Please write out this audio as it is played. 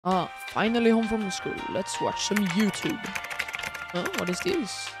Ah, finally home from school. Let's watch some YouTube. Oh, what is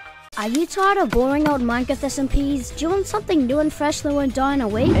this? Are you tired of boring old Minecraft SMPs? Do you want something new and fresh that won't die in a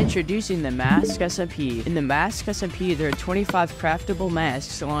week? Introducing the Mask SMP. In the Mask SMP, there are 25 craftable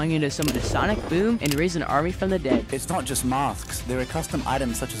masks allowing you to summon a sonic boom and raise an army from the dead. It's not just masks. There are custom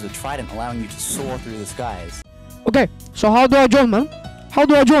items such as a trident allowing you to soar through the skies. Okay, so how do I join, man? How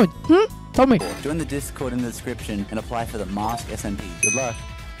do I join? Tell me. Join the Discord in the description and apply for the Mask SMP. Good luck.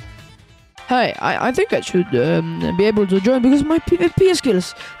 Hey, I think I should be able to join because my PvP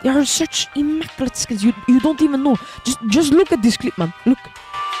skills, they are such immaculate skills. You don't even know. Just look at this clip, man. Look.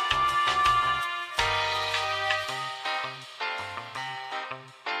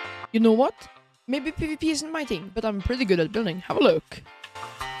 You know what? Maybe PvP isn't my thing, but I'm pretty good at building. Have a look.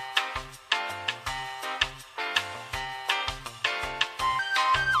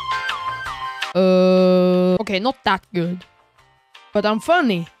 Okay, not that good. But I'm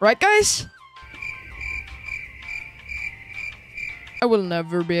funny, right guys? I will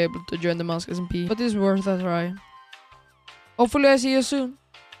never be able to join the Mask SMP, but it's worth a try. Hopefully I see you soon.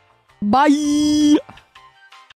 Bye!